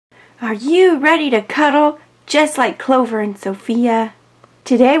Are you ready to cuddle just like Clover and Sofia?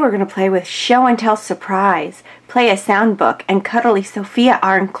 Today we're going to play with Show and Tell Surprise. Play a sound book and Cuddly Sofia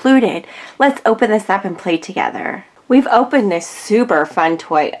are included. Let's open this up and play together. We've opened this super fun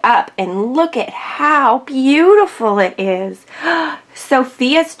toy up and look at how beautiful it is.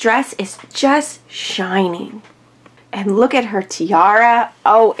 Sofia's dress is just shining. And look at her tiara.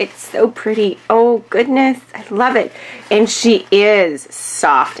 Oh, it's so pretty. Oh, goodness. I love it. And she is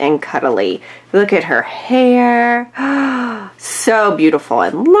soft and cuddly. Look at her hair. So beautiful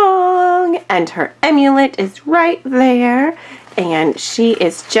and long. And her amulet is right there. And she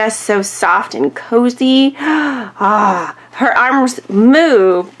is just so soft and cozy. Her arms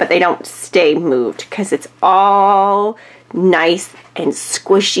move, but they don't stay moved because it's all nice and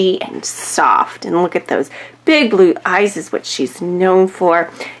squishy and soft. And look at those big blue eyes is what she's known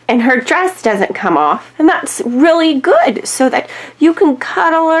for. And her dress doesn't come off, and that's really good so that you can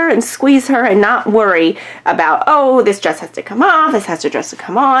cuddle her and squeeze her and not worry about, oh, this dress has to come off, this has to dress to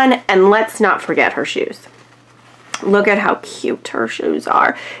come on. And let's not forget her shoes. Look at how cute her shoes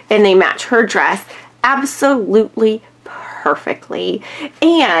are, and they match her dress absolutely perfectly.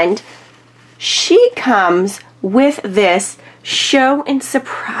 And she comes with this show and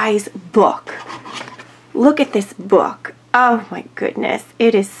surprise book. Look at this book. Oh my goodness,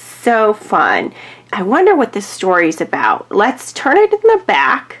 it is so fun. I wonder what this story is about. Let's turn it in the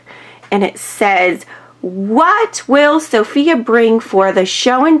back, and it says, "What will Sofia bring for the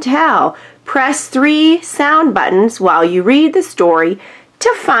show and tell? Press 3 sound buttons while you read the story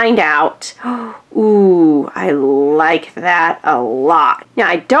to find out." Ooh, I like that a lot. Now,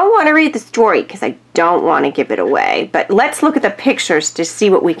 I don't want to read the story because I don't want to give it away, but let's look at the pictures to see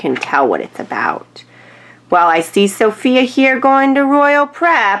what we can tell what it's about. Well, I see Sofia here going to Royal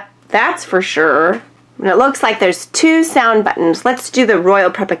Prep, that's for sure. And it looks like there's 2 sound buttons. Let's do the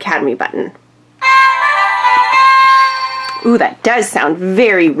Royal Prep Academy button. Ooh, that does sound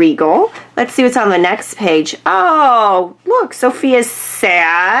very regal. Let's see what's on the next page. Oh, look, Sofia's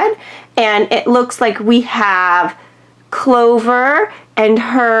sad. And it looks like we have Clover and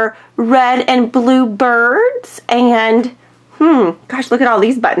her red and blue birds. And, gosh, look at all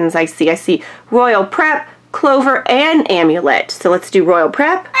these buttons I see. I see Royal Prep, Clover, and Amulet. So let's do Royal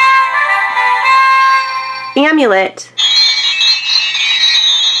Prep. Amulet.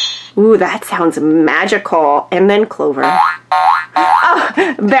 Ooh, that sounds magical. And then Clover.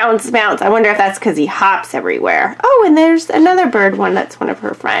 Oh, bounce, bounce. I wonder if that's because he hops everywhere. Oh, and there's another bird one. That's one of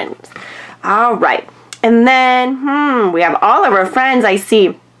her friends. All right. And then, we have all of her friends. I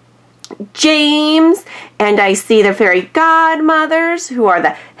see James, and I see the fairy godmothers, who are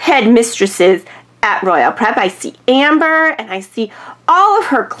the head mistresses at Royal Prep. I see Amber, and I see all of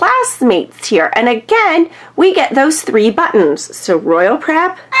her classmates here. And again, we get those 3 buttons. So Royal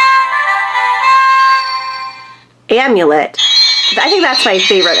Prep, Amulet. I think that's my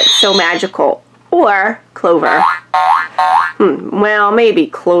favorite. It's so magical. Or Clover. Well, maybe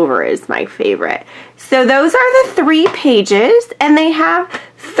Clover is my favorite. So those are the 3 pages, and they have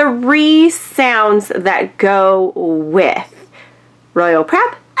 3 sounds that go with Royal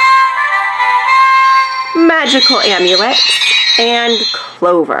Prep, Magical Amulet, and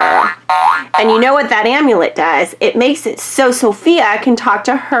Clover. And you know what that amulet does? It makes it so Sofia can talk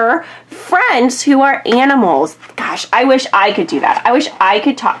to her friends who are animals. Gosh, I wish I could do that. I wish I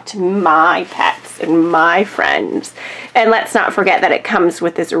could talk to my pets and my friends. And let's not forget that it comes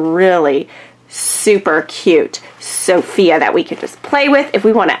with this really super cute Sofia that we could just play with if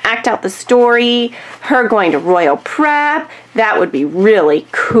we want to act out the story. Her going to Royal Prep, that would be really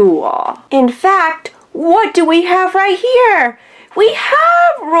cool. In fact, what do we have right here? We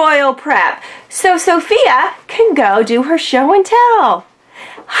have Royal Prep, so Sofia can go do her show and tell.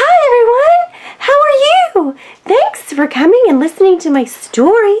 Hi everyone, how are you? Thanks for coming and listening to my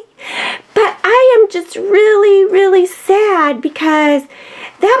story. But I am just really sad because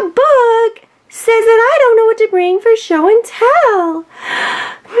that book says that I don't know what to bring for show and tell.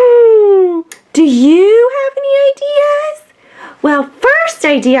 Do you have any ideas? Well, first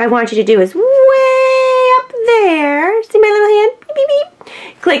idea I want you to do is way up there. See my little hand? Beep, beep,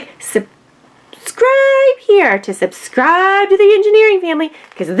 beep. Click subscribe here to subscribe to the Engineering Family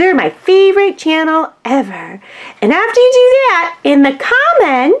because they're my favorite channel ever. And after you do that, in the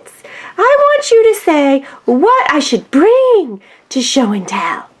comments, I want you to say what I should bring to show and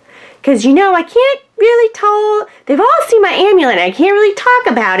tell. Because, you know, I can't really tell. They've all seen my amulet, and I can't really talk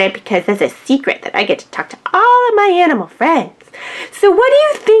about it because that's a secret that I get to talk to all of my animal friends. So what do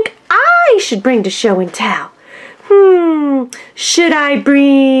you think I should bring to show and tell? Should I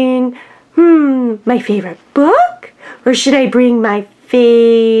bring, my favorite book? Or should I bring my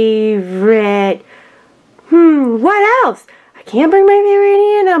favorite. What else? I can't bring my favorite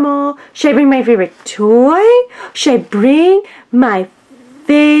animal. Should I bring my favorite toy? Should I bring my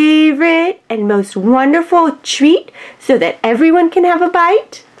favorite and most wonderful treat so that everyone can have a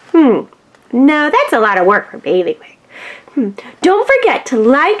bite? No, that's a lot of work for Bailiwick. Don't forget to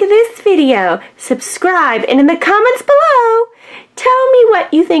like this video, subscribe, and in the comments below, tell me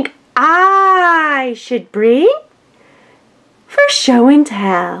what you think I should bring for show and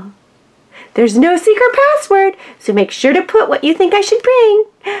tell. There's no secret password, so make sure to put what you think I should bring.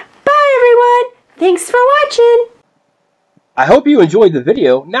 Bye, everyone. Thanks for watching. I hope you enjoyed the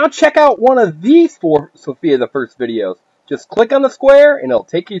video. Now check out one of these 4 Sofia the First videos. Just click on the square and it'll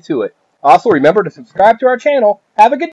take you to it. Also, remember to subscribe to our channel. Have a good day.